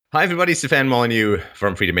Hi, everybody. Stefan Molyneux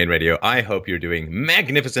from Free Domain Radio. I hope you're doing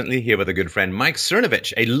magnificently here with a good friend, Mike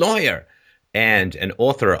Cernovich, a lawyer and an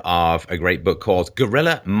author of a great book called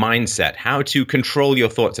Guerrilla Mindset, How to Control Your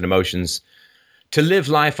Thoughts and Emotions to Live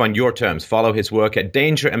Life on Your Terms. Follow his work at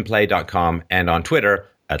dangerandplay.com and on Twitter,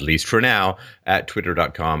 at least for now, at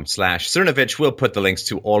twitter.com/Cernovich. We'll put the links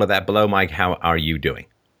to all of that below. Mike, how are you doing?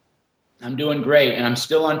 I'm doing great, and I'm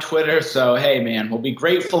still on Twitter. So, hey, man, we'll be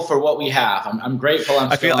grateful for what we have. I'm grateful.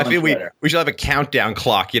 I feel Twitter. We should have a countdown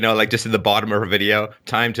clock, like just in the bottom of a video,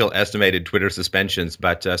 time till estimated Twitter suspensions.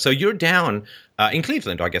 But so you're down in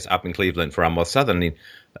Cleveland, or I guess up in Cleveland for our more southern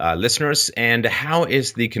listeners. And how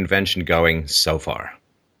is the convention going so far?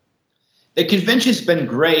 The convention's been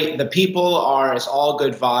great. The people it's all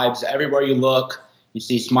good vibes. Everywhere you look, you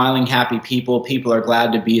see smiling, happy people. People are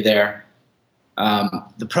glad to be there.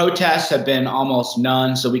 The protests have been almost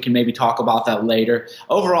none, so we can maybe talk about that later.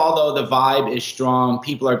 Overall, though, the vibe is strong.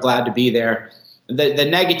 People are glad to be there. The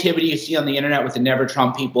negativity you see on the internet with the Never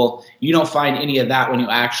Trump people, you don't find any of that when you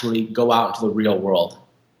actually go out into the real world.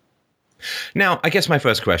 Now, I guess my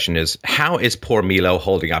first question is, how is poor Milo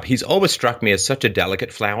holding up? He's always struck me as such a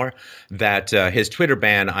delicate flower that his Twitter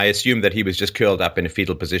ban, I assume that he was just curled up in a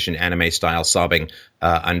fetal position, anime-style, sobbing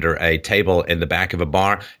under a table in the back of a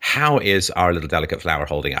bar. How is our little delicate flower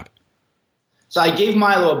holding up? So I gave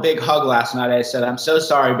Milo a big hug last night. I said, I'm so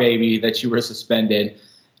sorry, baby, that you were suspended.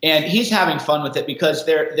 And he's having fun with it because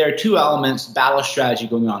there are two elements, battle strategy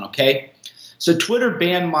going on, okay? So Twitter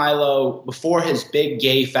banned Milo before his big,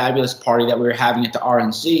 gay, fabulous party that we were having at the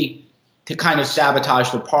RNC to kind of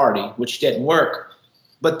sabotage the party, which didn't work.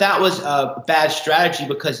 But that was a bad strategy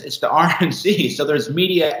because it's the RNC, so there's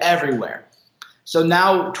media everywhere. So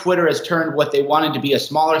now Twitter has turned what they wanted to be a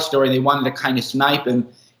smaller story. They wanted to kind of snipe him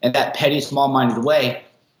in that petty, small-minded way.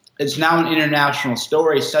 It's now an international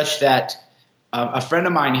story such that a friend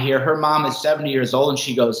of mine here, her mom is 70 years old, and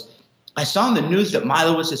she goes, I saw in the news that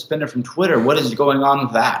Milo was suspended from Twitter. What is going on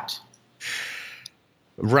with that?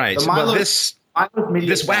 Right. So well, this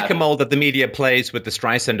whack-a-mole that the media plays with the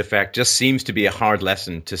Streisand effect just seems to be a hard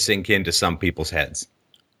lesson to sink into some people's heads.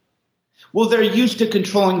 Well, they're used to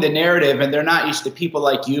controlling the narrative, and they're not used to people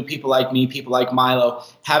like you, people like me, people like Milo,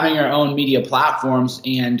 having our own media platforms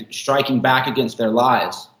and striking back against their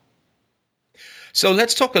lies. So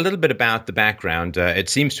let's talk a little bit about the background. It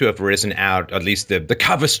seems to have risen out, at least the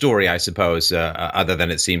cover story, I suppose, other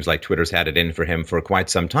than it seems like Twitter's had it in for him for quite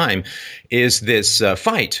some time, is this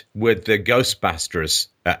fight with the Ghostbusters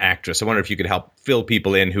actress. I wonder if you could help fill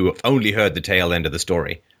people in who have only heard the tail end of the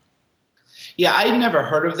story. Yeah, I'd never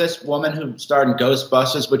heard of this woman who starred in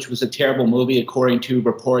Ghostbusters, which was a terrible movie according to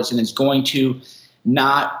reports, and is going to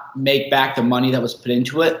not make back the money that was put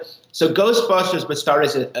into it. So Ghostbusters was started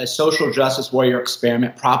as a social justice warrior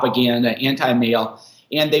experiment, propaganda, anti-male,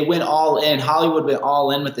 and they went all in. Hollywood went all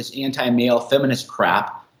in with this anti-male feminist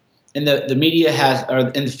crap, and the media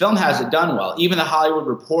and the film hasn't done well. Even the Hollywood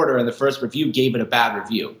Reporter in the first review gave it a bad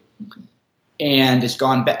review, and it's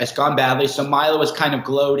gone badly. So Milo was kind of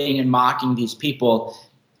gloating and mocking these people,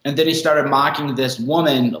 and then he started mocking this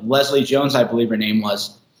woman, Leslie Jones, I believe her name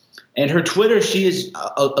was, and her Twitter. She is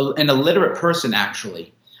an illiterate person,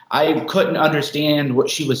 actually. I couldn't understand what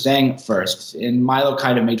she was saying at first, and Milo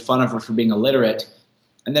kind of made fun of her for being illiterate.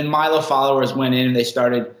 And then Milo followers went in and they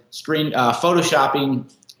started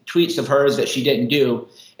photoshopping tweets of hers that she didn't do.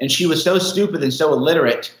 And she was so stupid and so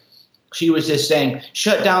illiterate, she was just saying,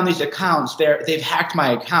 shut down these accounts. They've hacked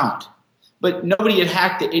my account. But nobody had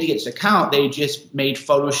hacked the idiot's account. They just made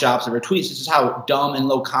photoshops of her tweets. This is how dumb and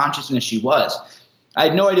low consciousness she was. I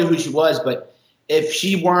had no idea who she was, but if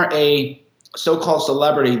she weren't a so-called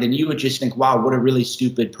celebrity, then you would just think, wow, what a really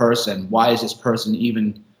stupid person. Why is this person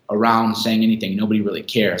even around saying anything? Nobody really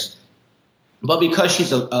cares. But because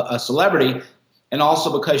she's a celebrity, and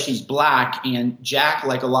also because she's black, and Jack,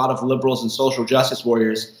 like a lot of liberals and social justice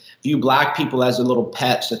warriors, view black people as the little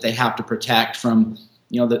pets that they have to protect from,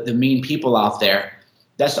 the mean people out there,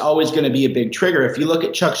 that's always going to be a big trigger. If you look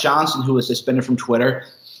at Chuck Johnson, who was suspended from Twitter,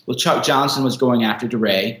 well, Chuck Johnson was going after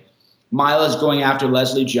DeRay. Milo's going after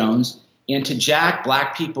Leslie Jones. And to Jack,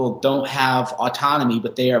 black people don't have autonomy,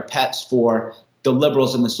 but they are pets for the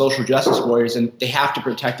liberals and the social justice warriors, and they have to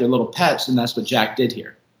protect their little pets, and that's what Jack did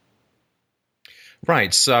here.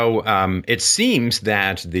 Right. So it seems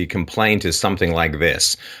that the complaint is something like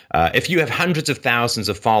this. If you have hundreds of thousands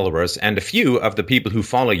of followers and a few of the people who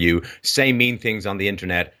follow you say mean things on the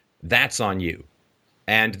internet, that's on you.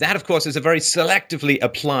 And that, of course, is a very selectively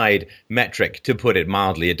applied metric, to put it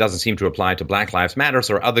mildly. It doesn't seem to apply to Black Lives Matter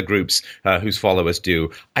or other groups whose followers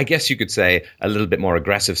do. I guess you could say a little bit more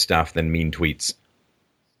aggressive stuff than mean tweets.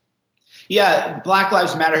 Yeah, Black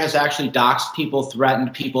Lives Matter has actually doxed people,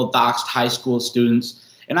 threatened people, doxed high school students,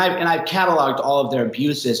 and I've cataloged all of their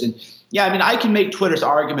abuses. And yeah, I mean, I can make Twitter's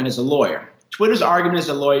argument as a lawyer. Twitter's argument as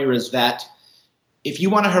a lawyer is that if you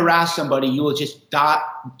want to harass somebody, you will just dot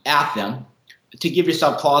at them to give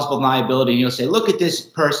yourself plausible deniability, and you'll say, look at this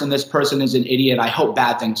person is an idiot, I hope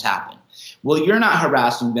bad things happen. Well, you're not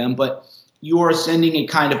harassing them, but you're sending a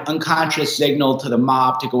kind of unconscious signal to the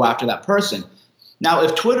mob to go after that person. Now,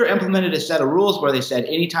 if Twitter implemented a set of rules where they said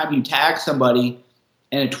anytime you tag somebody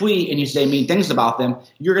in a tweet and you say mean things about them,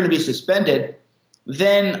 you're going to be suspended,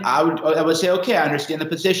 then I would say, okay, I understand the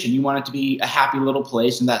position. You want it to be a happy little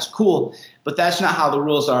place, and that's cool. But that's not how the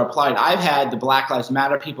rules are applied. I've had the Black Lives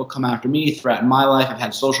Matter people come after me, threaten my life. I've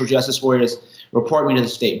had social justice warriors report me to the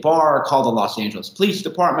state bar, call the Los Angeles Police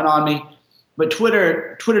Department on me. But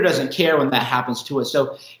Twitter doesn't care when that happens to us.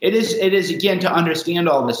 So it is again, to understand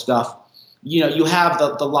all this stuff. You know, you have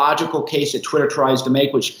the logical case that Twitter tries to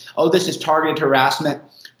make, which, this is targeted harassment.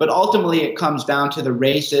 But ultimately, it comes down to the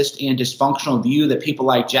racist and dysfunctional view that people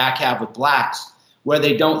like Jack have with blacks, where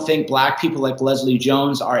they don't think black people like Leslie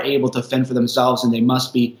Jones are able to fend for themselves and they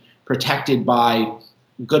must be protected by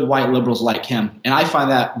good white liberals like him. And I find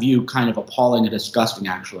that view kind of appalling and disgusting,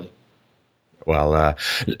 actually. Well,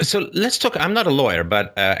 so let's talk. I'm not a lawyer,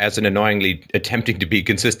 but as an annoyingly attempting to be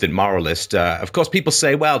consistent moralist, of course, people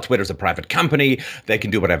say, well, Twitter's a private company. They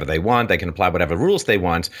can do whatever they want. They can apply whatever rules they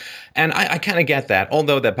want. And I kind of get that,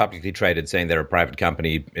 although they're publicly traded, saying they're a private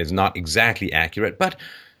company is not exactly accurate. But,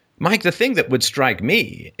 Mike, the thing that would strike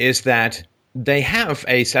me is that they have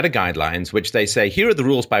a set of guidelines which they say, here are the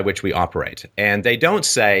rules by which we operate. And they don't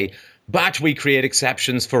say, but we create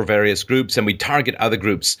exceptions for various groups and we target other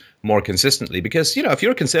groups more consistently. Because, you know, if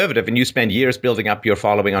you're a conservative and you spend years building up your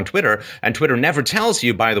following on Twitter, and Twitter never tells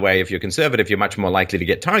you, by the way, if you're conservative, you're much more likely to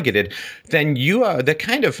get targeted, then they're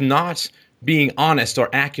kind of not being honest or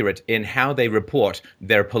accurate in how they report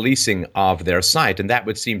their policing of their site. And that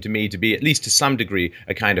would seem to me to be, at least to some degree,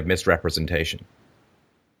 a kind of misrepresentation.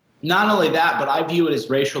 Not only that, but I view it as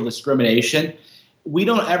racial discrimination. We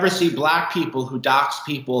don't ever see black people who dox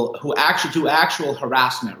people who actually do actual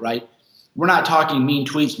harassment, right? We're not talking mean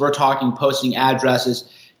tweets. We're talking posting addresses,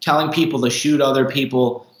 telling people to shoot other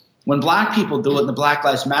people. When black people do it and the Black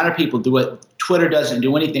Lives Matter people do it, Twitter doesn't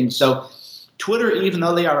do anything. So Twitter, even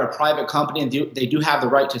though they are a private company and they do have the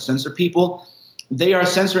right to censor people, they are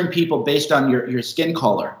censoring people based on your skin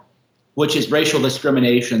color, which is racial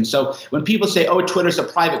discrimination. So when people say, oh, Twitter's a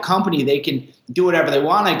private company, they can do whatever they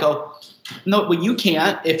want, I go, no, well, you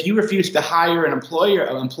can't. If you refuse to hire an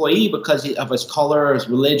employee because of his color or his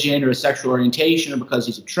religion or his sexual orientation or because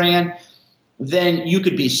he's a trans, then you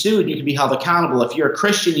could be sued. You could be held accountable. If you're a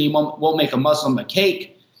Christian and you won't make a Muslim a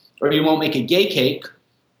cake or you won't make a gay cake,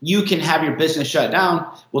 you can have your business shut down.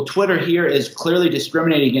 Well, Twitter here is clearly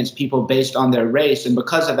discriminating against people based on their race. And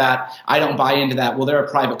because of that, I don't buy into that. Well, they're a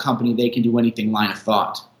private company. They can do anything line of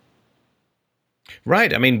thought.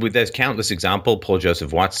 Right. I mean, there's countless examples. Paul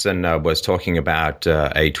Joseph Watson was talking about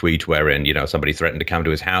a tweet wherein, you know, somebody threatened to come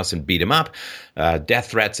to his house and beat him up. Death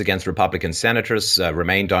threats against Republican senators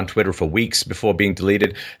remained on Twitter for weeks before being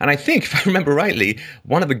deleted. And I think, if I remember rightly,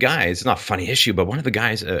 one of the guys, not a funny issue, but one of the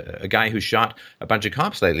guys, a guy who shot a bunch of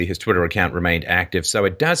cops lately, his Twitter account remained active. So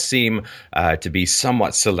it does seem to be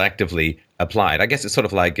somewhat selectively applied. I guess it's sort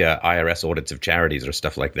of like IRS audits of charities or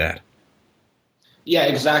stuff like that. Yeah,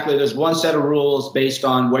 exactly. There's one set of rules based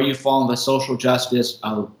on where you fall in the social justice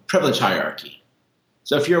privilege hierarchy.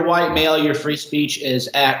 So if you're a white male, your free speech is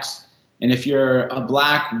X. And if you're a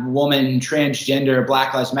black woman, transgender,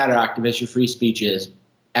 Black Lives Matter activist, your free speech is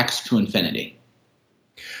X to infinity.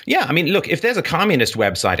 Yeah, I mean, look, if there's a communist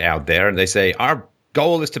website out there and they say our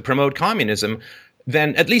goal is to promote communism,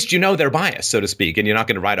 then at least you know they're biased, so to speak, and you're not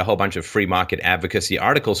going to write a whole bunch of free market advocacy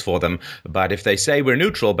articles for them. But if they say we're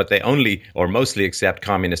neutral, but they only or mostly accept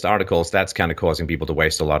communist articles, that's kind of causing people to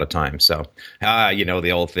waste a lot of time. So, you know,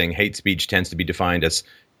 the old thing, hate speech tends to be defined as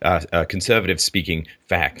conservative speaking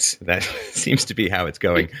facts. That seems to be how it's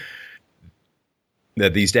going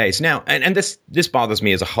these days. Now, and this bothers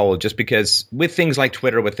me as a whole, just because with things like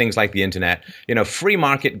Twitter, with things like the internet, you know, free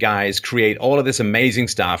market guys create all of this amazing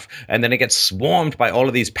stuff, and then it gets swarmed by all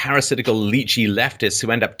of these parasitical, leechy leftists who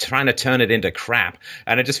end up trying to turn it into crap.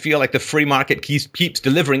 And I just feel like the free market keeps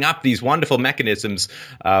delivering up these wonderful mechanisms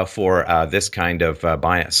for this kind of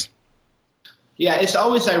bias. Yeah, it's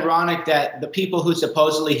always ironic that the people who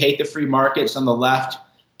supposedly hate the free markets on the left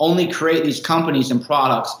only create these companies and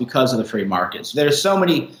products because of the free markets. There's so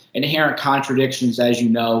many inherent contradictions, as you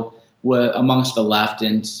know, amongst the left.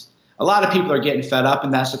 And a lot of people are getting fed up,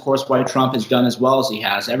 and that's, of course, why Trump has done as well as he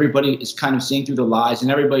has. Everybody is kind of seeing through the lies, and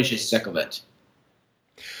everybody's just sick of it.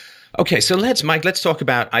 Okay, so let's talk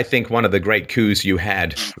about, I think, one of the great coups you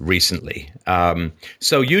had recently.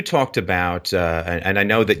 So you talked about, and I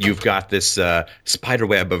know that you've got this spider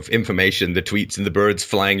web of information, the tweets and the birds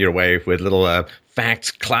flying your way with little facts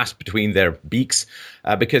clasped between their beaks,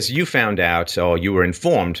 because you found out, or you were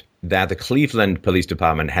informed, that the Cleveland Police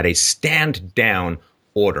Department had a stand-down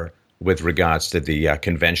order with regards to the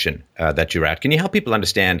convention that you're at. Can you help people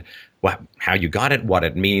understand how you got it, what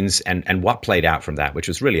it means, and what played out from that, which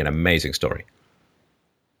was really an amazing story?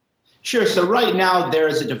 Sure. So right now there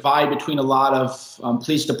is a divide between a lot of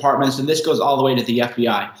police departments, and this goes all the way to the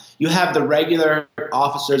FBI. You have the regular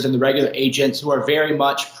officers and the regular agents who are very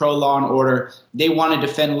much pro-law and order. They want to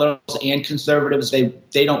defend liberals and conservatives.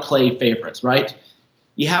 They don't play favorites, right?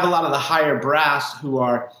 You have a lot of the higher brass who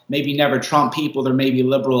are maybe never Trump people. They're maybe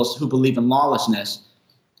liberals who believe in lawlessness.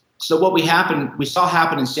 So what we saw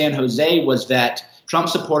happen in San Jose was that Trump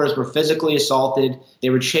supporters were physically assaulted.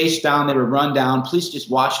 They were chased down. They were run down. Police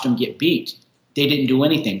just watched them get beat. They didn't do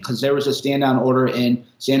anything because there was a stand-down order in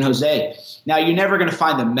San Jose. Now, you're never going to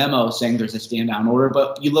find the memo saying there's a stand-down order,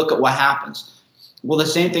 but you look at what happens. Well, the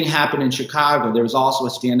same thing happened in Chicago. There was also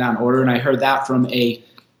a stand-down order, and I heard that from a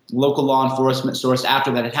local law enforcement source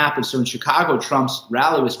after that had happened. So in Chicago, Trump's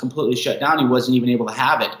rally was completely shut down. He wasn't even able to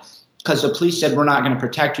have it because the police said, we're not going to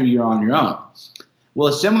protect you. You're on your own. Well,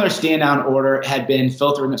 a similar stand-down order had been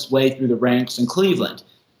filtering its way through the ranks in Cleveland.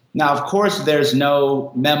 Now, of course, there's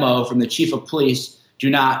no memo from the chief of police, do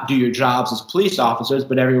not do your jobs as police officers,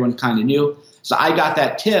 but everyone kind of knew. So I got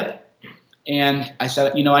that tip, and I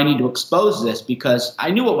said, I need to expose this because I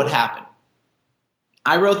knew what would happen.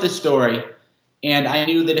 I wrote this story, and I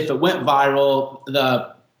knew that if it went viral,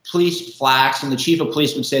 the police flax and the chief of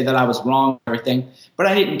police would say that I was wrong and everything. But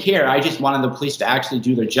I didn't care. I just wanted the police to actually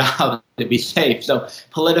do their job to be safe. So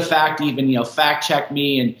PolitiFact even, fact checked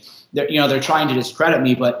me, and they're trying to discredit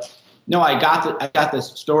me. But no, I got this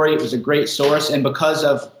story. It was a great source, and because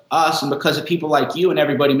of us and because of people like you and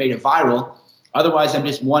everybody made it viral. Otherwise, I'm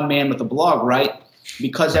just one man with a blog, right?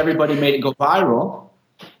 Because everybody made it go viral,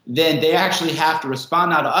 then they actually have to respond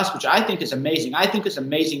now to us, which I think is amazing. I think it's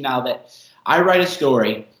amazing now that I write a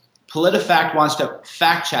story, PolitiFact wants to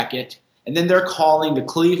fact check it, and then they're calling the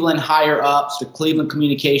Cleveland higher ups, the Cleveland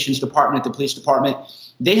communications department, the police department.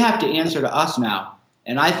 They have to answer to us now.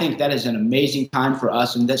 And I think that is an amazing time for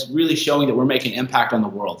us, and that's really showing that we're making an impact on the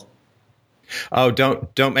world. Oh,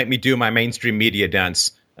 don't make me do my mainstream media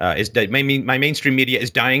dance. My mainstream media is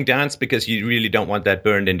dying dance, because you really don't want that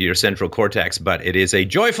burned into your central cortex. But it is a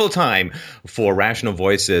joyful time for rational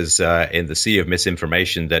voices in the sea of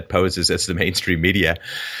misinformation that poses as the mainstream media.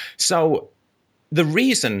 So the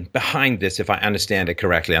reason behind this, if I understand it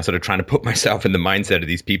correctly, I'm sort of trying to put myself in the mindset of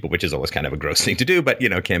these people, which is always kind of a gross thing to do, but,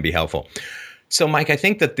 can be helpful. So, Mike, I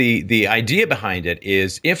think that the idea behind it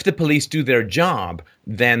is if the police do their job,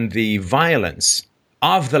 then the violence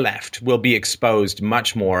of the left will be exposed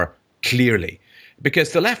much more clearly,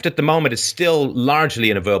 because the left at the moment is still largely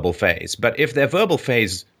in a verbal phase. But if their verbal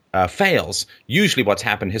phase fails, usually what's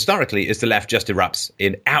happened historically is the left just erupts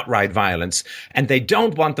in outright violence, and they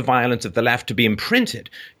don't want the violence of the left to be imprinted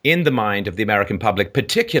in the mind of the American public,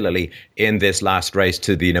 particularly in this last race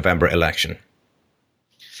to the November election.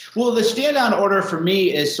 Well, the stand-down order for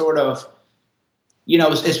me is sort of,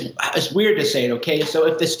 it's weird to say it, okay? So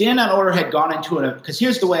if the stand-down order had gone into it, because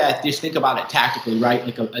here's the way I just think about it tactically, right,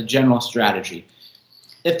 like a general strategy.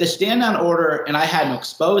 If the stand-down order, and I hadn't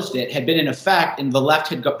exposed it, had been in effect and the left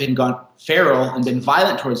had been gone feral and been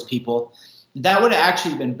violent towards people, that would have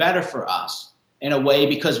actually been better for us in a way,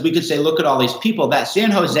 because we could say, look at all these people. That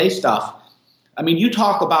San Jose stuff, I mean, you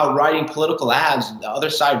talk about writing political ads, the other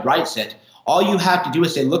side writes it. All you have to do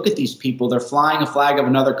is say, look at these people. They're flying a flag of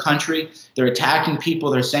another country. They're attacking people.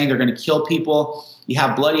 They're saying they're going to kill people. You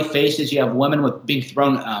have bloody faces. You have women with being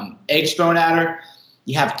thrown, eggs thrown at her.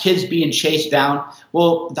 You have kids being chased down.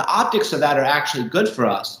 Well, the optics of that are actually good for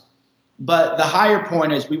us. But the higher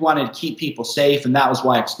point is we wanted to keep people safe, and that was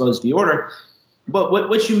why I exposed the order. But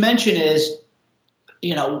what you mentioned is,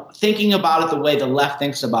 thinking about it the way the left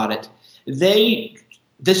thinks about it,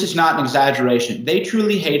 this is not an exaggeration. They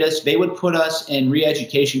truly hate us. They would put us in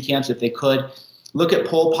re-education camps if they could. Look at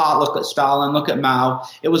Pol Pot, look at Stalin, look at Mao.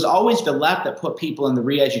 It was always the left that put people in the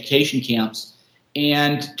re-education camps.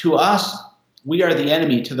 And to us, we are the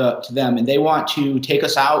enemy to them. And they want to take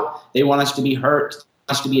us out. They want us to be hurt,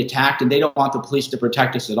 us to be attacked, and they don't want the police to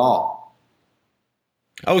protect us at all.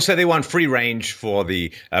 Oh, so they want free range for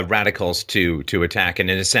the radicals to attack.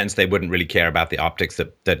 And in a sense, they wouldn't really care about the optics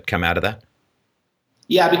that come out of that?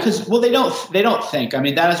 Yeah, because they don't think. I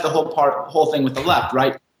mean, that is the whole thing with the left,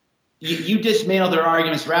 right? You dismantle their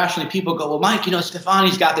arguments rationally. People go, well, Mike,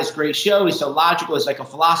 Stefani's got this great show. He's so logical. He's like a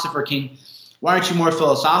philosopher king. Why aren't you more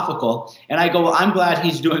philosophical? And I go, well, I'm glad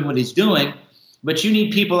he's doing what he's doing, but you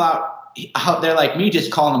need people out there like me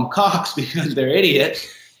just calling them cocks because they're idiots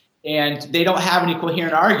and they don't have any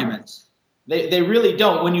coherent arguments. They really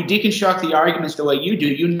don't. When you deconstruct the arguments the way you do,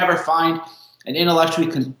 you never find an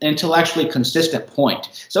intellectually consistent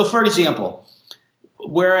point. So, for example,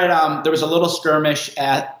 there was a little skirmish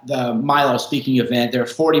at the Milo speaking event. There were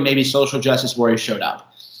 40 maybe social justice warriors showed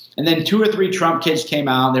up. And then 2 or 3 Trump kids came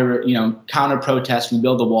out. They were, counter-protesting,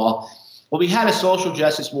 build the wall. Well, we had a social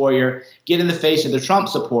justice warrior get in the face of the Trump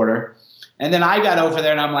supporter. And then I got over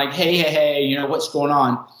there and I'm like, hey, what's going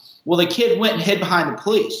on? Well, the kid went and hid behind the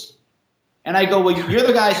police. And I go, well, you're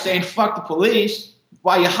the guy saying fuck the police.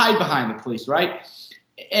 Why you hide behind the police, right?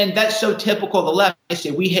 And that's so typical of the left. They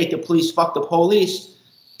say, we hate the police, fuck the police.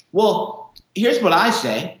 Well, here's what I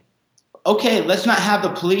say. Okay, let's not have the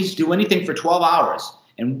police do anything for 12 hours.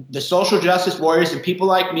 And the social justice warriors and people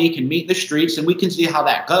like me can meet in the streets and we can see how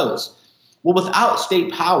that goes. Well, without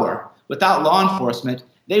state power, without law enforcement,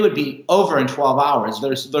 they would be over in 12 hours.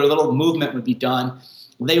 Their little movement would be done.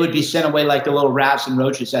 They would be sent away like the little rats and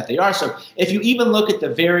roaches that they are. So if you even look at the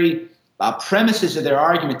very premises of their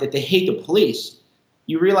argument that they hate the police,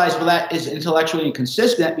 you realize, well, that is intellectually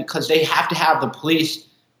inconsistent because they have to have the police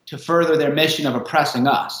to further their mission of oppressing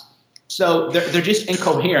us. So they're just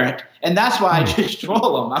incoherent. And that's why I just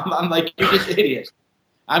troll them. I'm like, you're just idiots.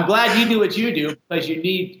 I'm glad you do what you do because you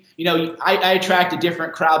need, I attract a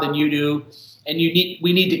different crowd than you do. And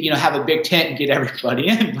we need to, have a big tent and get everybody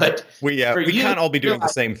in. But we can't all be doing the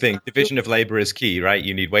same thing. Division of labor is key, right?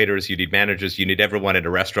 You need waiters, you need managers, you need everyone in a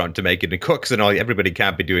restaurant to make it, and cooks and all. Everybody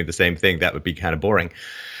can't be doing the same thing. That would be kind of boring.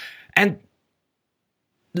 And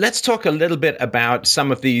let's talk a little bit about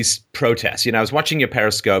some of these protests. I was watching your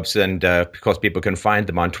Periscopes, and of course, people can find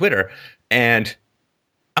them on Twitter. And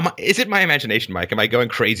is it my imagination, Mike? Am I going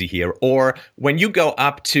crazy here? Or when you go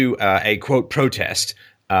up to a quote protest,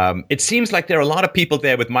 it seems like there are a lot of people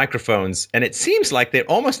there with microphones, and it seems like they're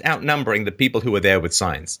almost outnumbering the people who are there with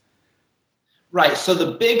signs. Right. So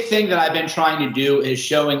the big thing that I've been trying to do is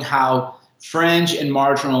showing how fringe and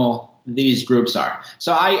marginal these groups are.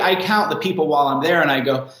 So I count the people while I'm there, and I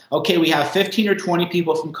go, okay, we have 15 or 20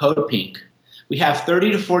 people from Code Pink. We have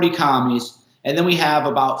 30 to 40 commies, and then we have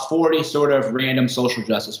about 40 sort of random social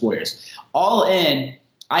justice warriors. All in,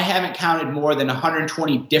 I haven't counted more than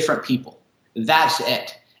 120 different people. That's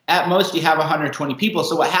it. At most, you have 120 people.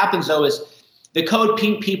 So what happens, though, is the Code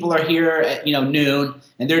Pink people are here at noon,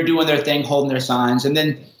 and they're doing their thing, holding their signs. And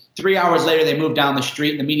then 3 hours later, they move down the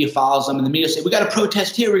street, and the media follows them. And the media say, we got to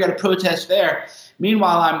protest here, we got to protest there.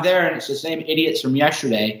 Meanwhile, I'm there, and it's the same idiots from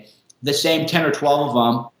yesterday, the same 10 or 12 of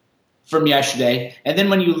them from yesterday. And then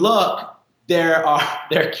when you look, there are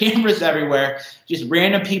cameras everywhere, just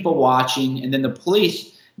random people watching. And then the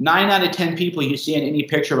police, 9 out of 10 people you see in any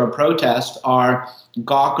picture of a protest are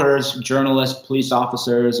gawkers, journalists, police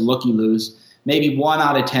officers, looky-loos. Maybe 1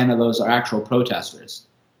 out of 10 of those are actual protesters.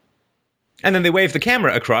 And then they wave the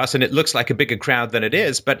camera across, and it looks like a bigger crowd than it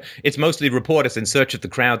is, but it's mostly reporters in search of the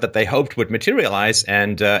crowd that they hoped would materialize.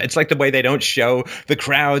 And it's like the way they don't show the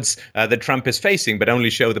crowds that Trump is facing, but only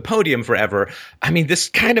show the podium forever. I mean, this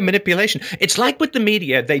kind of manipulation. It's like with the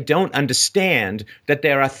media, they don't understand that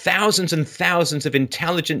there are thousands and thousands of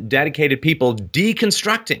intelligent, dedicated people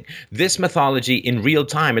deconstructing this mythology in real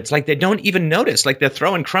time. It's like they don't even notice, like they're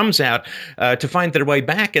throwing crumbs out to find their way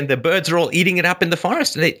back, and the birds are all eating it up in the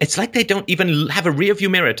forest. It's like they don't even have a rear view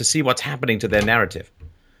mirror to see what's happening to their narrative.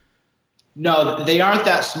 No, they aren't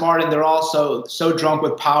that smart, and they're also so drunk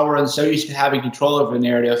with power and so used to having control over the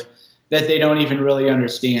narrative that they don't even really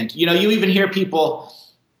understand. You even hear people,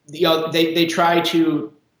 they try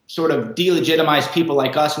to sort of delegitimize people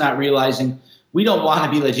like us, not realizing we don't want to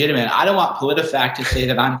be legitimate. I don't want PolitiFact to say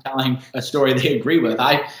that I'm telling a story they agree with.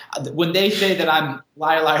 When they say that I'm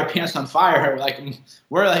liar, liar, pants on fire,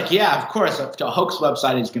 we're like, yeah, of course, a hoax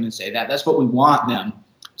website is going to say that. That's what we want them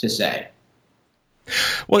to say.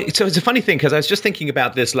 Well, so it's a funny thing because I was just thinking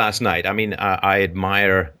about this last night. I mean, I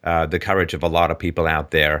admire the courage of a lot of people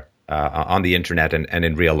out there on the internet and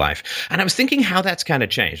in real life. And I was thinking how that's kind of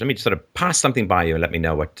changed. Let me sort of pass something by you and let me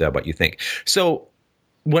know what you think. So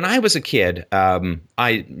when I was a kid,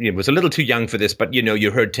 I was a little too young for this, but,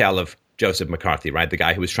 you heard tell of Joseph McCarthy, right? The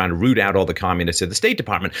guy who was trying to root out all the communists in the State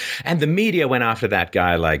Department. And the media went after that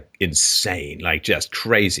guy like insane, like just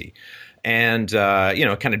crazy. and,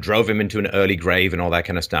 kind of drove him into an early grave and all that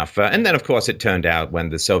kind of stuff. And then, of course, it turned out when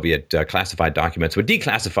the Soviet classified documents were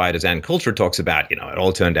declassified, as Ann Coulter talks about, it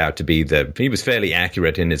all turned out to be he was fairly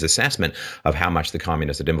accurate in his assessment of how much the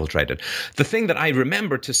communists had infiltrated. The thing that I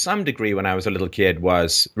remember to some degree when I was a little kid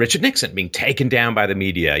was Richard Nixon being taken down by the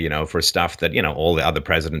media, for stuff that, all the other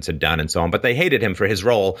presidents had done and so on. But they hated him for his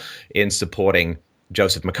role in supporting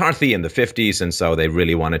Joseph McCarthy in the 50s. And so they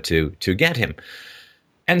really wanted to get him.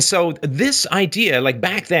 And so this idea, like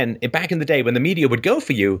back in the day when the media would go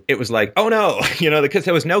for you, it was like, oh no, because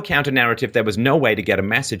there was no counter narrative. There was no way to get a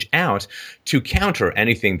message out to counter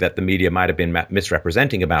anything that the media might have been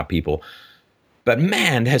misrepresenting about people. But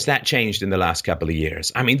man, has that changed in the last couple of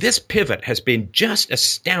years. I mean, this pivot has been just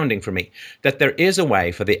astounding for me, that there is a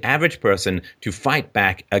way for the average person to fight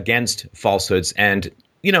back against falsehoods and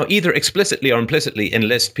either explicitly or implicitly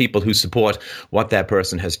enlist people who support what that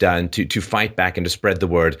person has done to fight back and to spread the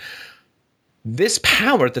word. This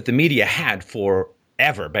power that the media had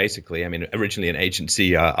forever, basically, I mean, originally an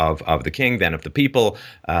agency of the king, then of the people,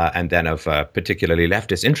 and then of particularly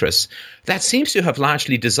leftist interests, that seems to have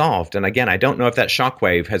largely dissolved. And again, I don't know if that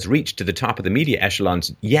shockwave has reached to the top of the media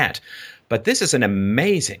echelons yet. But this is an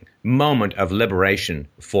amazing moment of liberation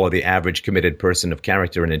for the average committed person of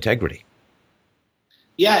character and integrity.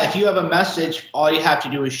 Yeah, if you have a message, all you have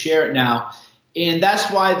to do is share it now. And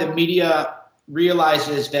that's why the media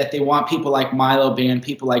realizes that they want people like Milo banned,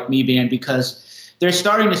 people like me banned, because they're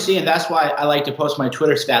starting to see, and that's why I like to post my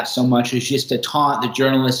Twitter stats so much, is just to taunt the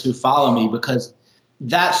journalists who follow me, because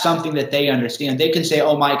that's something that they understand. They can say,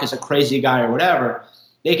 oh, Mike is a crazy guy or whatever.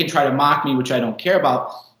 They can try to mock me, which I don't care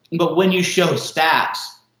about. But when you show stats,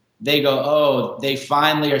 they go, oh, they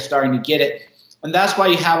finally are starting to get it. And that's why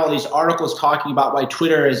you have all these articles talking about why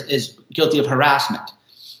Twitter is guilty of harassment.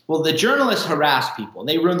 Well, the journalists harass people.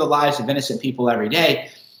 They ruin the lives of innocent people every day.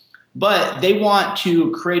 But they want to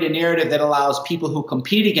create a narrative that allows people who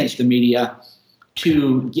compete against the media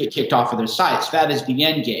to get kicked off of their sites. That is the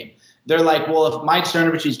end game. They're like, well, if Mike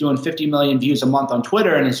Cernovich is doing 50 million views a month on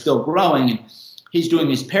Twitter and is still growing, and he's doing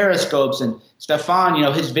these periscopes, and Stefan,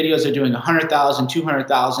 his videos are doing 100,000,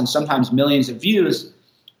 200,000, sometimes millions of views,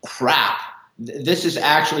 crap. This is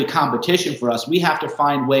actually competition for us. We have to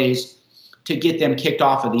find ways to get them kicked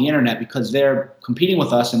off of the internet because they're competing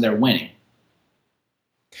with us and they're winning.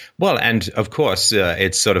 Well, and of course,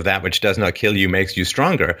 it's sort of that which does not kill you makes you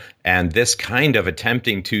stronger. And this kind of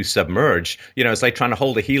attempting to submerge, it's like trying to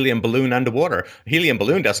hold a helium balloon underwater. A helium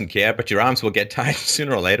balloon doesn't care, but your arms will get tired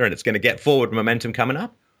sooner or later, and it's going to get forward momentum coming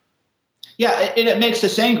up. Yeah, and it makes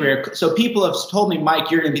us angrier. So people have told me, Mike,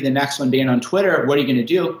 you're going to be the next one banned on Twitter. What are you going to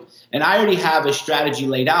do? And I already have a strategy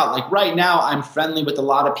laid out. Like right now, I'm friendly with a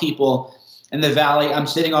lot of people in the Valley. I'm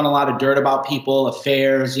sitting on a lot of dirt about people,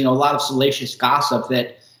 affairs, a lot of salacious gossip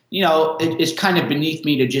that, it's kind of beneath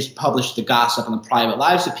me to just publish the gossip in the private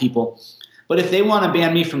lives of people. But if they want to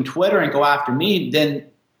ban me from Twitter and go after me, then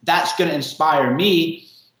that's going to inspire me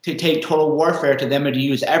to take total warfare to them and to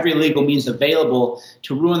use every legal means available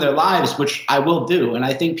to ruin their lives, which I will do. And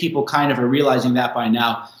I think people kind of are realizing that by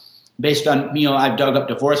now. Based on, I've dug up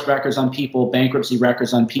divorce records on people, bankruptcy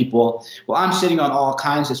records on people. Well, I'm sitting on all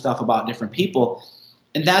kinds of stuff about different people.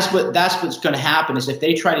 And that's what's going to happen is if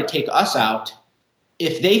they try to take us out,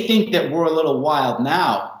 if they think that we're a little wild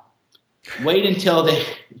now, wait until they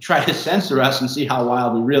try to censor us and see how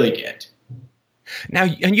wild we really get. Now,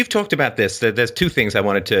 and you've talked about this. There's two things I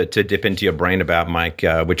wanted to dip into your brain about, Mike,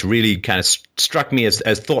 which really kind of struck me as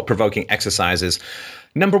thought-provoking exercises.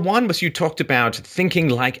 Number one was you talked about thinking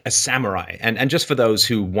like a samurai. And just for those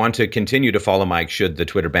who want to continue to follow Mike, should the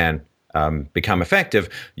Twitter ban become effective,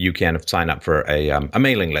 you can sign up for a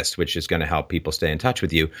mailing list, which is going to help people stay in touch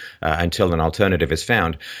with you until an alternative is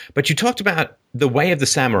found. But you talked about the way of the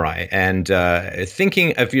samurai and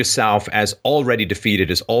thinking of yourself as already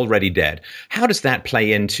defeated, as already dead. How does that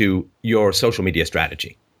play into your social media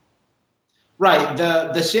strategy? Right.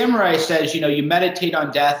 The samurai says, you meditate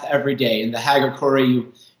on death every day. In the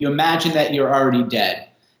Hagakure, you imagine that you're already dead.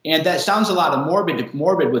 And that sounds a lot of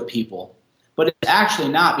morbid with people. But it's actually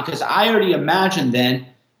not, because I already imagine then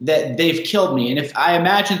that they've killed me. And if I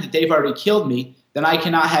imagine that they've already killed me, then I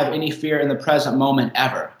cannot have any fear in the present moment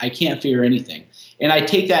ever. I can't fear anything. And I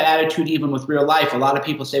take that attitude even with real life. A lot of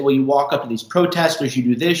people say, well, you walk up to these protesters, you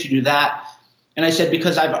do this, you do that. And I said,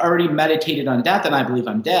 because I've already meditated on death and I believe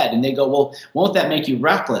I'm dead. And they go, well, won't that make you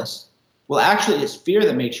reckless? Well, actually, it's fear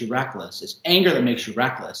that makes you reckless. It's anger that makes you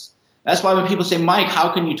reckless. That's why when people say, Mike,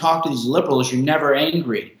 how can you talk to these liberals? You're never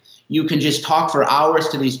angry. You can just talk for hours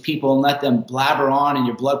to these people and let them blabber on and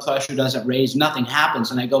your blood pressure doesn't raise. Nothing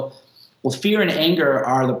happens. And I go, well, fear and anger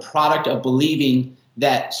are the product of believing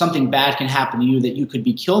that something bad can happen to you, that you could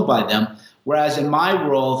be killed by them. Whereas in my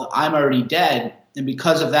world, I'm already dead. And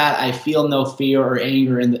because of that, I feel no fear or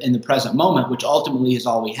anger in the present moment, which ultimately is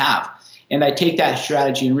all we have. And I take that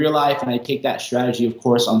strategy in real life, and I take that strategy, of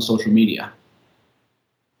course, on social media.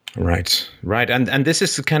 Right. And this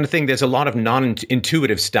is the kind of thing, there's a lot of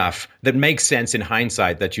non-intuitive stuff that makes sense in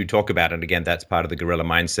hindsight that you talk about. And again, that's part of the guerrilla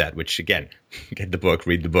mindset, which again, get the book,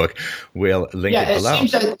 read the book. We'll link it below.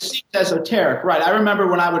 It seems esoteric. Right. I remember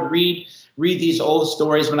when I would read these old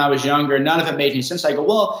stories when I was younger, none of it made any sense. I go,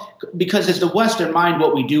 well, because as the Western mind,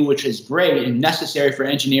 what we do, which is great and necessary for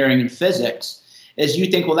engineering and physics, is you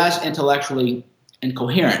think, well, that's intellectually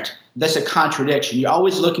incoherent. That's a contradiction. You're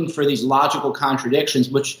always looking for these logical contradictions,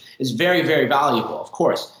 which is very, very valuable, of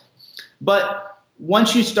course. But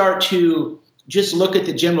once you start to just look at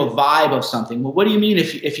the general vibe of something, well, what do you mean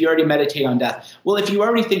if you already meditate on death? Well, if you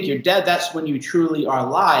already think you're dead, that's when you truly are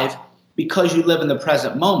alive, because you live in the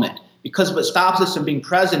present moment. Because what stops us from being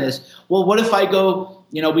present is, well, what if I go,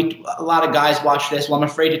 a lot of guys watch this, well, I'm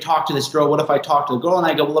afraid to talk to this girl. What if I talk to the girl? And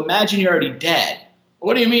I go, well, imagine you're already dead.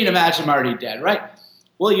 What do you mean, imagine I'm already dead, right?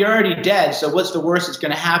 Well, you're already dead, so what's the worst that's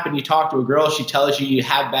going to happen? You talk to a girl, she tells you you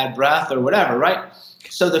have bad breath or whatever, right?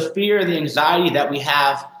 So the fear, the anxiety that we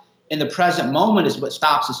have in the present moment is what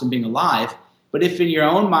stops us from being alive. But if in your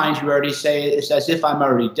own mind you already say it's as if I'm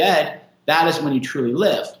already dead, that is when you truly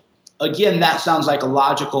live. Again, that sounds like a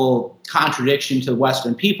logical contradiction to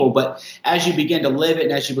Western people, but as you begin to live it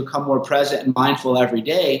and as you become more present and mindful every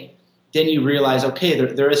day, then you realize, okay,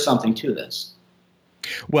 there is something to this.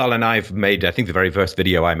 Well, and I think the very first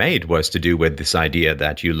video I made was to do with this idea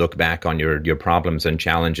that you look back on your problems and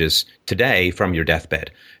challenges today from your deathbed.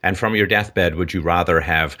 And from your deathbed, would you rather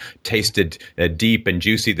have tasted deep and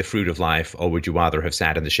juicy the fruit of life, or would you rather have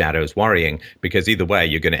sat in the shadows worrying? Because either way,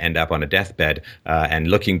 you're going to end up on a deathbed. And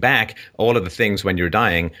looking back, all of the things when you're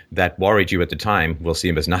dying that worried you at the time will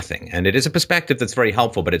seem as nothing. And it is a perspective that's very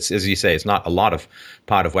helpful, but it's, as you say, it's not a lot of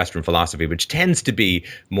part of Western philosophy, which tends to be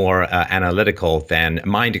more analytical than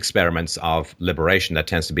mind experiments of liberation. That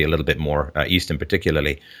tends to be a little bit more Eastern,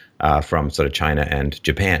 particularly from sort of China and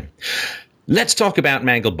Japan. Let's talk about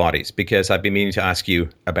mangled bodies, because I've been meaning to ask you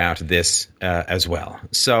about this as well.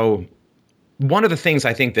 So one of the things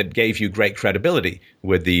I think that gave you great credibility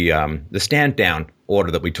with the stand down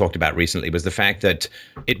order that we talked about recently was the fact that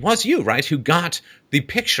it was you, right, who got the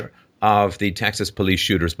picture of the Texas police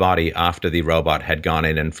shooter's body after the robot had gone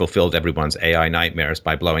in and fulfilled everyone's AI nightmares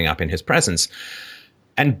by blowing up in his presence.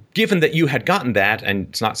 And given that you had gotten that, and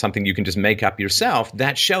it's not something you can just make up yourself,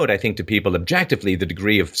 that showed, I think, to people objectively the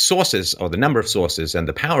degree of sources or the number of sources and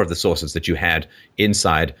the power of the sources that you had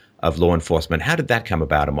inside of law enforcement. How did that come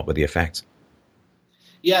about, and what were the effects?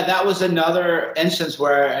 Yeah, that was another instance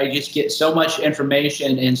where I just get so much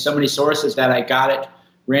information and so many sources that I got it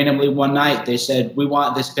randomly one night. They said, we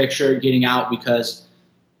want this picture getting out because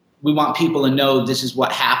we want people to know this is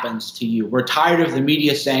what happens to you. We're tired of the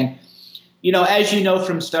media saying, as you know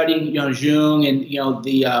from studying, Jung and,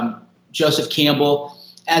 the Joseph Campbell,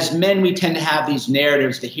 as men, we tend to have these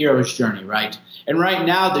narratives, the hero's journey, right? And right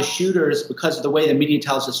now, the shooters, because of the way the media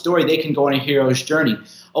tells the story, they can go on a hero's journey.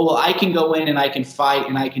 Oh, well, I can go in and I can fight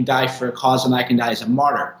and I can die for a cause and I can die as a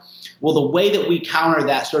martyr. Well, the way that we counter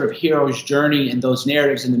that sort of hero's journey and those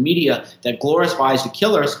narratives in the media that glorifies the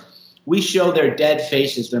killers, we show their dead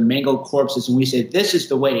faces, their mangled corpses, and we say, this is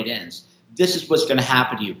the way it ends. This is what's going to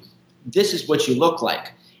happen to you. This is what you look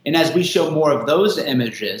like. And as we show more of those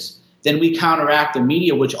images, then we counteract the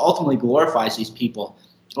media, which ultimately glorifies these people.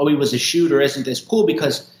 Oh, he was a shooter. Isn't this cool?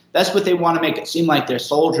 Because that's what they want to make it seem like they're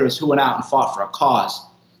soldiers who went out and fought for a cause.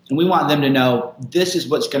 And we want them to know this is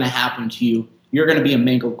what's going to happen to you. You're going to be a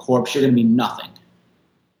mangled corpse. You're going to be nothing.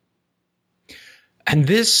 And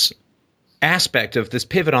this aspect of this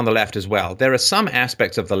pivot on the left as well. There are some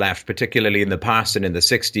aspects of the left, particularly in the past and in the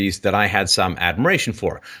 60s, that I had some admiration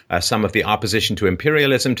for. Some of the opposition to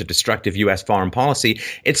imperialism, to destructive U.S. foreign policy.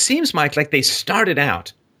 It seems, Mike, like they started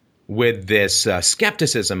out with this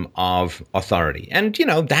skepticism of authority. And,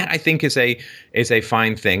 that I think is a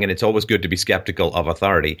fine thing, and it's always good to be skeptical of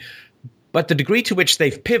authority. But the degree to which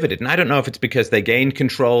they've pivoted, and I don't know if it's because they gained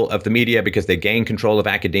control of the media, because they gained control of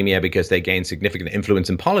academia, because they gained significant influence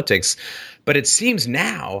in politics, but it seems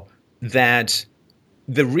now that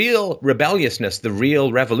the real rebelliousness, the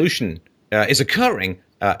real revolution is occurring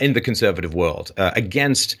in the conservative world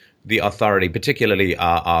against the authority, particularly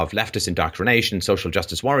of leftist indoctrination, social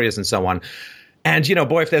justice warriors, and so on. And,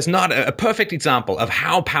 boy, if there's not a perfect example of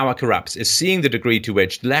how power corrupts is seeing the degree to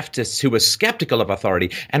which leftists who were skeptical of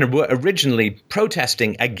authority and were originally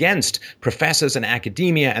protesting against professors and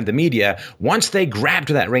academia and the media, once they grabbed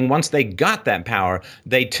that ring, once they got that power,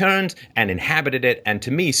 they turned and inhabited it, and to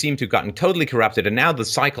me seem to have gotten totally corrupted. And now the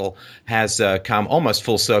cycle has come almost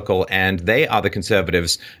full circle, and they are the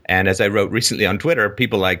conservatives. And as I wrote recently on Twitter,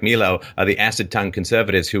 people like Milo are the acid-tongued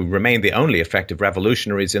conservatives who remain the only effective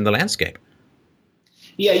revolutionaries in the landscape.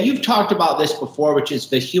 Yeah, you've talked about this before, which is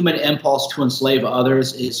the human impulse to enslave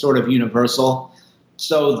others is sort of universal.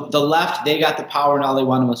 So the left, they got the power and all they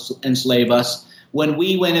want to enslave us. When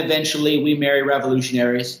we win eventually, we marry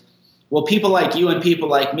revolutionaries. Well, people like you and people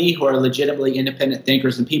like me who are legitimately independent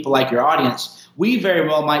thinkers and people like your audience, we very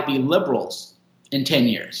well might be liberals in 10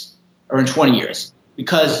 years or in 20 years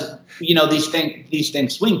because, these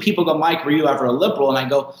things swing. People go, Mike, were you ever a liberal? And I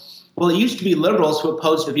go, well, it used to be liberals who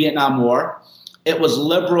opposed the Vietnam War. It was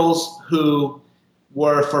liberals who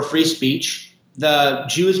were for free speech. The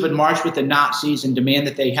Jews would march with the Nazis and demand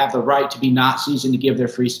that they have the right to be Nazis and to give their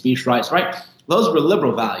free speech rights, right? Those were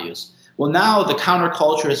liberal values. Well, now the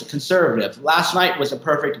counterculture is conservative. Last night was a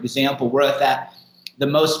perfect example. We're at the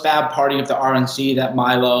most fab party of the RNC that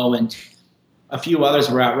Milo and a few others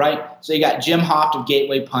were at, right? So you got Jim Hoft of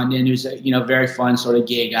Gateway Pundit, who's a very fun sort of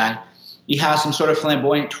gay guy. You have some sort of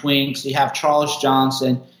flamboyant twinks. You have Charles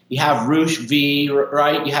Johnson. You have Roosh V,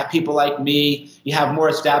 right? You have people like me. You have more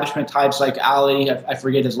establishment types like Ali. I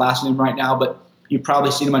forget his last name right now, but you've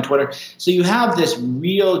probably seen him on Twitter. So you have this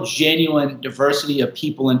real, genuine diversity of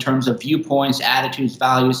people in terms of viewpoints, attitudes,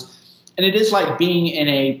 values. And it is like being in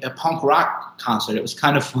a punk rock concert. It was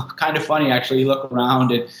kind of funny, actually. You look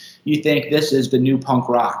around and you think this is the new punk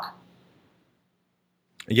rock.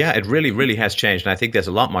 Yeah, it really, really has changed. And I think there's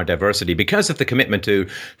a lot more diversity because of the commitment to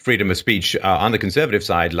freedom of speech on the conservative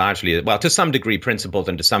side, largely, well, to some degree principled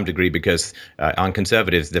and to some degree because on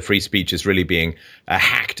conservatives, the free speech is really being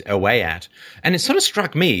hacked away at. And it sort of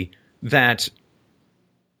struck me that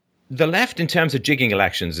the left, in terms of jigging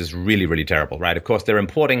elections, is really, really terrible, right? Of course, they're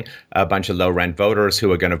importing a bunch of low-rent voters who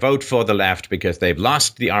are going to vote for the left because they've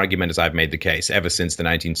lost the argument, as I've made the case, ever since the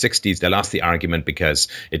 1960s. They lost the argument because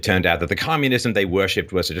it turned out that the communism they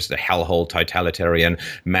worshipped was just a hellhole, totalitarian,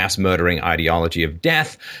 mass-murdering ideology of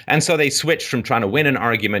death. And so they switched from trying to win an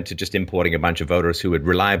argument to just importing a bunch of voters who would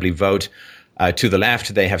reliably vote to the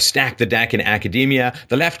left. They have stacked the deck in academia.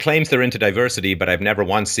 The left claims they're into diversity, but I've never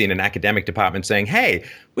once seen an academic department saying, hey,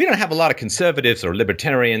 we don't have a lot of conservatives or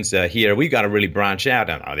libertarians here. We got to really branch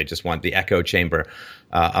out. And they just want the echo chamber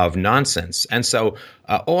of nonsense. And so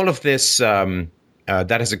all of this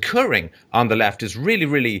that is occurring on the left is really,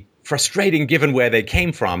 really frustrating given where they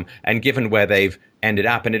came from and given where they've ended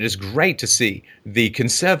up. And it is great to see the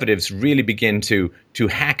conservatives really begin to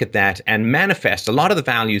hack at that and manifest a lot of the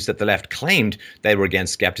values that the left claimed they were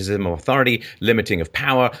against: skepticism of authority, limiting of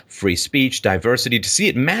power, free speech, diversity. To see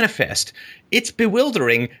it manifest, it's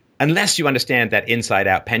bewildering unless you understand that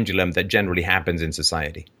inside-out pendulum that generally happens in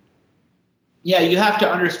society. Yeah, you have to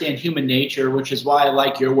understand human nature, which is why I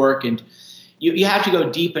like your work. And you have to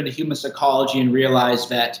go deep into human psychology and realize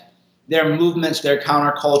that there are movements, there are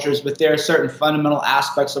countercultures, but there are certain fundamental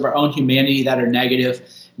aspects of our own humanity that are negative,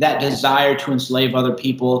 that desire to enslave other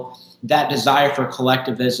people, that desire for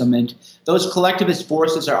collectivism. And those collectivist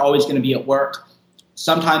forces are always going to be at work,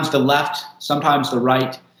 sometimes the left, sometimes the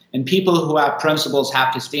right. And people who have principles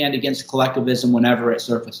have to stand against collectivism whenever it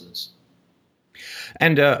surfaces.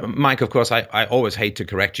 And Mike, of course, I always hate to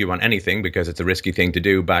correct you on anything because it's a risky thing to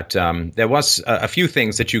do. But there was a few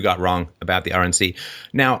things that you got wrong about the RNC.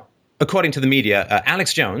 Now, according to the media,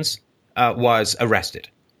 Alex Jones was arrested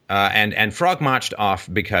and frog marched off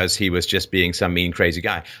because he was just being some mean, crazy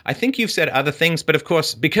guy. I think you've said other things, but of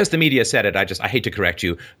course, because the media said it, I hate to correct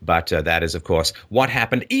you, but that is, of course, what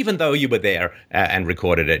happened, even though you were there and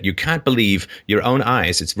recorded it. You can't believe your own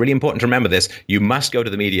eyes. It's really important to remember this. You must go to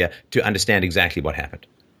the media to understand exactly what happened.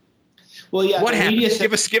 Well, yeah, what happened?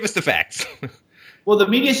 Give us the facts. Well, the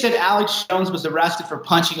media said Alex Jones was arrested for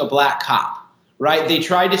punching a black cop. Right? They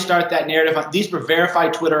tried to start that narrative. These were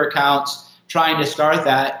verified Twitter accounts trying to start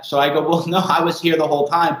that. So I go, well, no, I was here the whole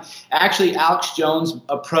time. Actually, Alex Jones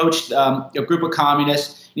approached a group of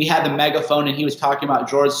communists. And he had the megaphone, and he was talking about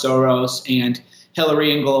George Soros and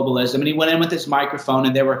Hillary and globalism. And he went in with his microphone,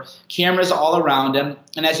 and there were cameras all around him.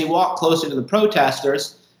 And as he walked closer to the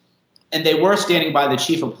protesters, and they were standing by the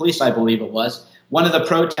chief of police, I believe it was, one of the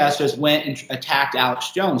protesters went and attacked Alex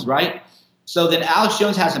Jones, right? So then Alex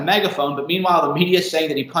Jones has a megaphone, but meanwhile the media is saying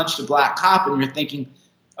that he punched a black cop, and you're thinking,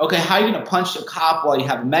 okay, how are you going to punch a cop while you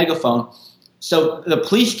have a megaphone? So the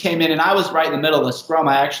police came in, and I was right in the middle of the scrum.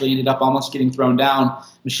 I actually ended up almost getting thrown down,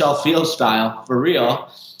 Michelle Field style, for real,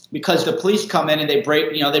 because the police come in and they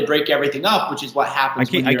break everything up, which is what happens.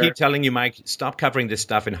 I keep telling you, Mike, stop covering this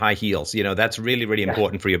stuff in high heels. That's really, really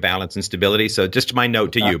important for your balance and stability. So just my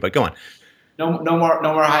note to you, but go on. No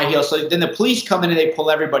more high heels. So then the police come in and they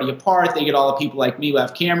pull everybody apart. They get all the people like me who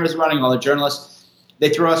have cameras running, all the journalists. They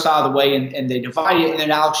throw us out of the way and they divide it. And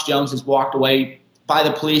then Alex Jones has walked away by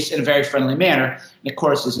the police in a very friendly manner. And of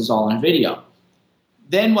course, this is all on video.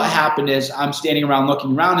 Then what happened is I'm standing around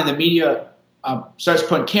looking around, and the media starts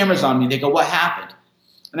putting cameras on me. They go, "What happened?"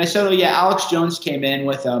 And I said, "Oh yeah, Alex Jones came in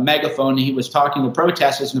with a megaphone and he was talking to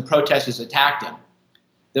protesters, and the protesters attacked him."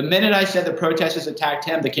 The minute I said the protesters attacked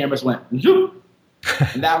him, the cameras went zoop,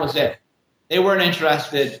 and that was it. They weren't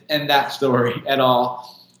interested in that story at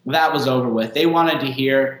all. That was over with. They wanted to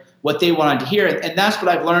hear what they wanted to hear, and that's what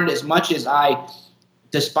I've learned. As much as I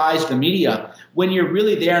despise the media, when you're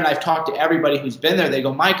really there, and I've talked to everybody who's been there, they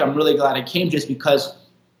go, "Mike, I'm really glad I came, just because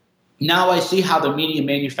now I see how the media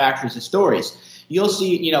manufactures the stories." You'll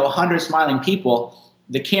see, 100 smiling people,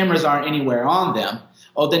 the cameras aren't anywhere on them.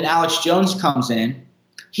 Oh, then Alex Jones comes in.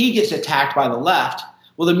 He gets attacked by the left.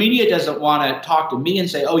 Well, the media doesn't want to talk to me and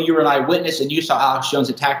say, "Oh, you were an eyewitness and you saw Alex Jones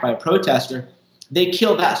attacked by a protester." They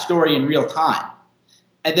kill that story in real time.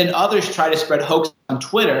 And then others try to spread hoax on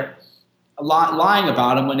Twitter, lying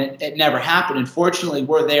about him when it never happened. Unfortunately,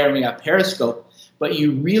 we're there and we have Periscope. But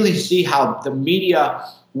you really see how the media,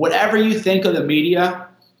 whatever you think of the media,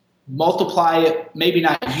 multiply it, maybe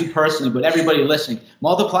not you personally, but everybody listening,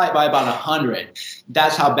 multiply it by about 100.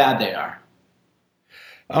 That's how bad they are.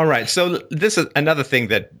 All right. So this is another thing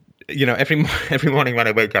that, every morning when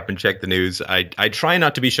I wake up and check the news, I try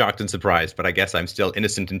not to be shocked and surprised, but I guess I'm still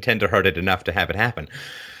innocent and tender-hearted enough to have it happen.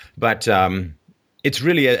 But it's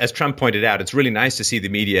really, as Trump pointed out, it's really nice to see the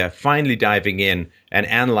media finally diving in and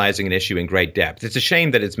analyzing an issue in great depth. It's a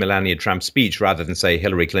shame that it's Melania Trump's speech rather than, say,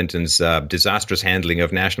 Hillary Clinton's disastrous handling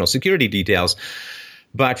of national security details.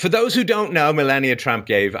 But for those who don't know, Melania Trump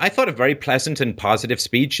gave, I thought, a very pleasant and positive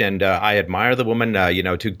speech. And I admire the woman,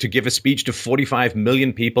 to give a speech to 45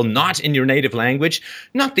 million people, not in your native language,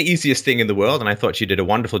 not the easiest thing in the world. And I thought she did a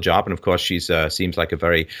wonderful job. And of course, she seems like a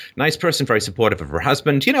very nice person, very supportive of her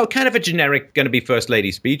husband, kind of a generic, going to be first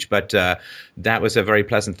lady speech. But that was a very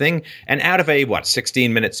pleasant thing. And out of a,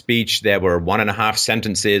 16-minute speech, there were 1.5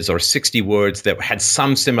 sentences or 60 words that had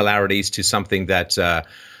some similarities to something that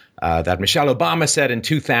Michelle Obama said in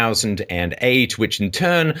 2008, which in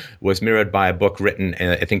turn was mirrored by a book written,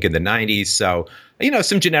 I think, in the 90s. So,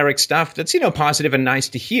 some generic stuff that's, positive and nice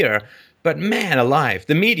to hear. But man alive,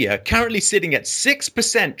 the media, currently sitting at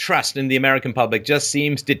 6% trust in the American public, just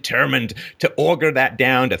seems determined to auger that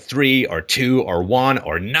down to 3 or 2 or 1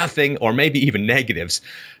 or nothing, or maybe even negatives.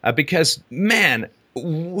 Because, man,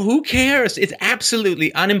 who cares? It's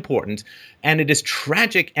absolutely unimportant. And it is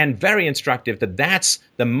tragic and very instructive that that's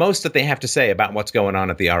the most that they have to say about what's going on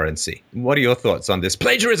at the RNC. What are your thoughts on this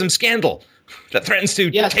plagiarism scandal that threatens to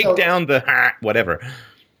take down the whatever?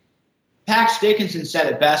 Pax Dickinson said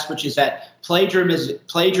it best, which is that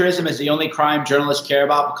plagiarism is the only crime journalists care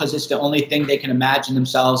about because it's the only thing they can imagine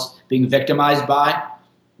themselves being victimized by.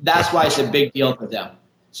 That's why it's a big deal for them.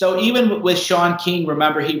 So even with Sean King,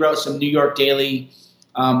 remember, he wrote some New York Daily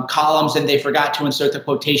columns, and they forgot to insert the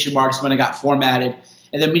quotation marks when it got formatted.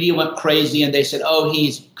 And the media went crazy, and they said, "Oh,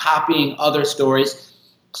 he's copying other stories."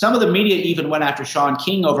 Some of the media even went after Sean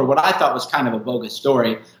King over what I thought was kind of a bogus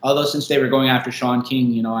story. Although since they were going after Sean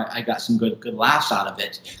King, I got some good laughs out of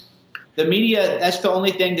it. The media, that's the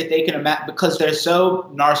only thing that they can imagine, because they're so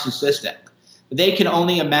narcissistic. They can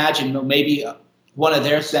only imagine maybe one of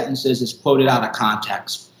their sentences is quoted out of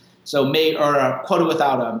context, or quoted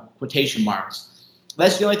without quotation marks.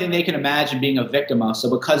 That's the only thing they can imagine being a victim of. So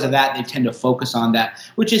because of that, they tend to focus on that,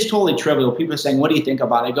 which is totally trivial. People are saying, "What do you think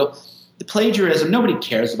about it?" I go, the plagiarism, nobody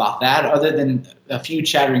cares about that other than a few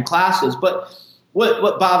chattering classes. But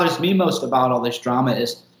what bothers me most about all this drama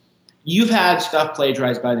is you've had stuff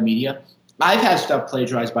plagiarized by the media. I've had stuff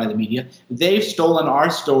plagiarized by the media. They've stolen our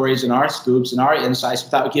stories and our scoops and our insights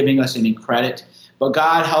without giving us any credit. But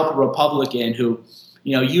God help a Republican who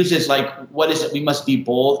uses what is it? We must be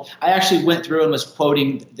bold. I actually went through and was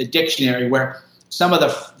quoting the dictionary where some of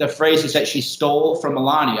the phrases that she stole from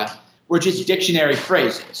Melania were just dictionary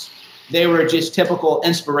phrases. They were just typical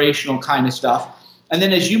inspirational kind of stuff. And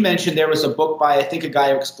then, as you mentioned, there was a book by, I think, a guy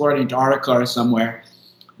who explored Antarctica or somewhere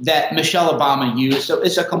that Michelle Obama used. So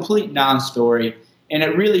it's a complete non-story. And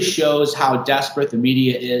it really shows how desperate the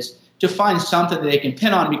media is to find something that they can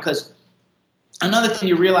pin on, because another thing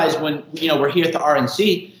you realize when we're here at the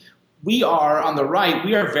RNC, we are on the right.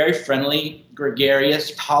 We are very friendly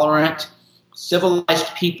gregarious, tolerant,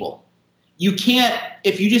 civilized people. You can't,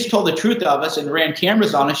 if you just told the truth of us and ran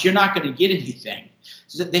cameras on us, you're not going to get anything.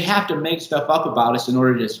 So they have to make stuff up about us in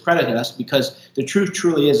order to discredit us because the truth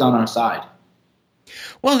truly is on our side.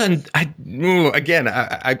 Well, then,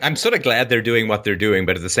 I'm sort of glad they're doing what they're doing,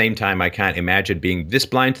 but at the same time, I can't imagine being this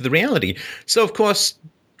blind to the reality. So, of course,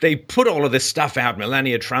 they put all of this stuff out.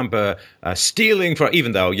 Melania Trump stealing for,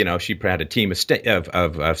 even though, she had a team of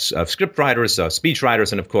script writers, speech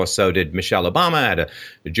writers, and of course, so did Michelle Obama, had a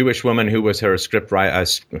Jewish woman who was her script writer. I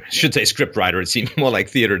should say script writer. It seemed more like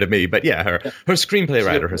theater to me, but yeah, her screenplay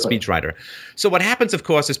writer, her speech writer. So what happens, of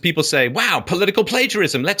course, is people say, wow, political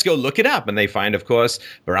plagiarism. Let's go look it up. And they find, of course,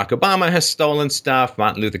 Barack Obama has stolen stuff.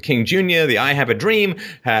 Martin Luther King Jr., the I Have a Dream,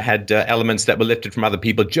 had elements that were lifted from other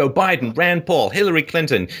people. Joe Biden, Rand Paul, Hillary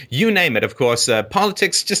Clinton, you name it. Of course,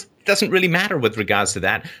 politics just doesn't really matter with regards to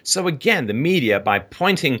that. So again, the media, by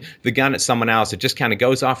pointing the gun at someone else, it just kind of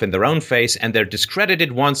goes off in their own face, and they're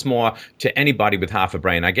discredited once more to anybody with half a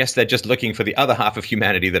brain. I guess they're just looking for the other half of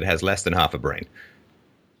humanity that has less than half a brain.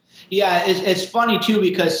 Yeah, it's funny, too,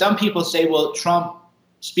 because some people say, well, Trump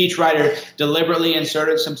speechwriter deliberately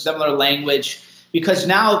inserted some similar language, because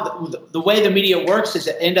now the way the media works is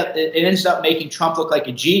it ends up making Trump look like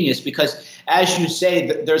a genius, because as you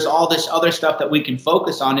say, there's all this other stuff that we can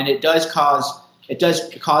focus on, and it does cause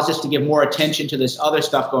us to give more attention to this other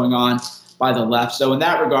stuff going on by the left. So in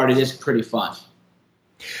that regard, it is pretty fun.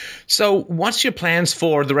 So what's your plans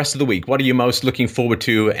for the rest of the week? What are you most looking forward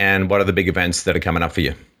to, and what are the big events that are coming up for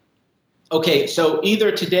you? Okay, so either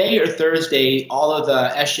today or Thursday, all of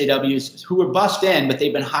the SJWs who were bussed in, but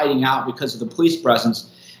they've been hiding out because of the police presence,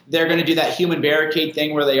 they're going to do that human barricade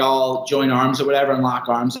thing where they all join arms or whatever and lock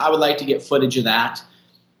arms. I would like to get footage of that.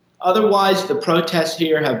 Otherwise, the protests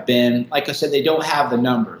here have been, like I said, they don't have the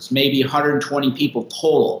numbers, maybe 120 people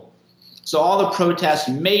total. So all the protests,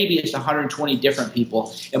 maybe it's 120 different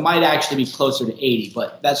people. It might actually be closer to 80,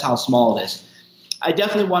 but that's how small it is. I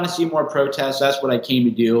definitely want to see more protests. That's what I came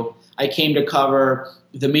to do. I came to cover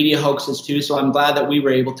the media hoaxes too, so I'm glad that we were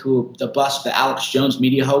able to bust the Alex Jones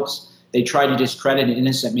media hoax. They tried to discredit an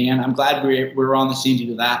innocent man. I'm glad we were on the scene to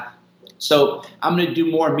do that. So I'm going to do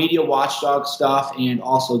more media watchdog stuff and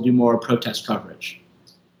also do more protest coverage.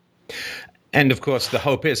 And, of course, the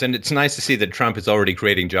hope is, and it's nice to see that Trump is already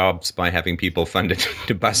creating jobs by having people funded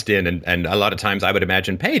to bust in, and a lot of times I would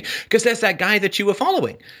imagine paid, because there's that guy that you were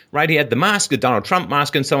following, right? He had the mask, the Donald Trump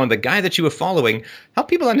mask and so on. The guy that you were following, help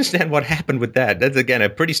people understand what happened with that. That's, again, a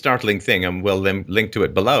pretty startling thing, and we'll link to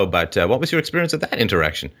it below. But what was your experience of that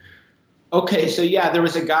interaction? Okay, so yeah, there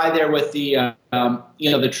was a guy there with the,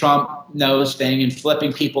 the Trump nose thing and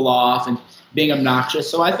flipping people off and being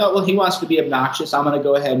obnoxious. So I thought, well, he wants to be obnoxious. I'm going to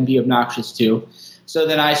go ahead and be obnoxious too. So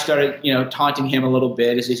then I started, taunting him a little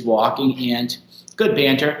bit as he's walking, and good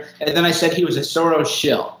banter. And then I said he was a Soros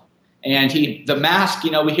shill. And the mask,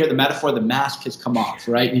 we hear the metaphor, the mask has come off,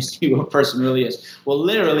 right? You see who a person really is. Well,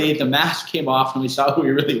 literally, the mask came off and we saw who he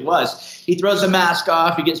really was. He throws the mask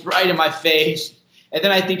off. He gets right in my face. And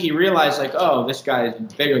then I think he realized, like, oh, this guy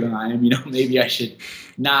is bigger than I am. Maybe I should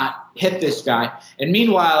not hit this guy. And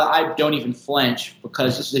meanwhile, I don't even flinch,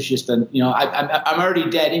 because this is just I'm already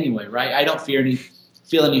dead anyway, right? I don't feel any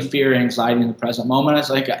fear or anxiety in the present moment. It's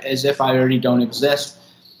like as if I already don't exist.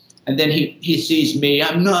 And then he sees me.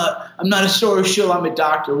 I'm not a Soros shill. I'm a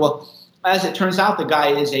doctor. Well, as it turns out, the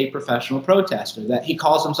guy is a professional protester. That he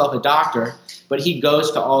calls himself a doctor, but he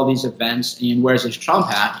goes to all these events and wears his Trump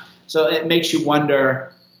hat. So it makes you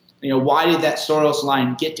wonder, why did that Soros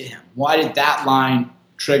line get to him? Why did that line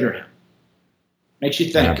trigger him? Makes you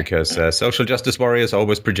think. Yeah, because social justice warriors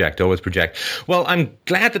always project. Well, I'm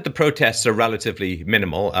glad that the protests are relatively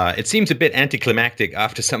minimal. It seems a bit anticlimactic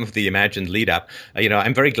after some of the imagined lead up.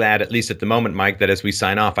 I'm very glad, at least at the moment, Mike, that as we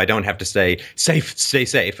sign off, I don't have to say safe, stay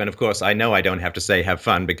safe. And of course, I know I don't have to say have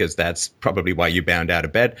fun, because that's probably why you bound out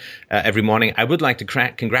of bed every morning. I would like to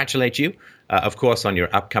congratulate you. Of course, on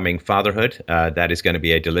your upcoming fatherhood. That is going to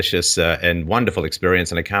be a delicious and wonderful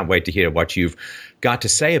experience, and I can't wait to hear what you've got to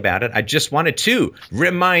say about it. I just wanted to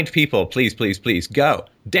remind people, please go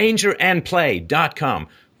dangerandplay.com.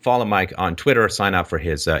 Follow Mike on Twitter, sign up for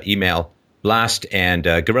his email blast, and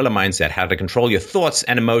Guerrilla Mindset, how to control your thoughts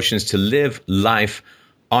and emotions to live life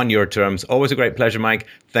on your terms. Always a great pleasure, Mike.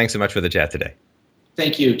 Thanks so much for the chat today.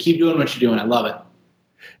 Thank you. Keep doing what you're doing. I love it.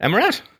 And we're out.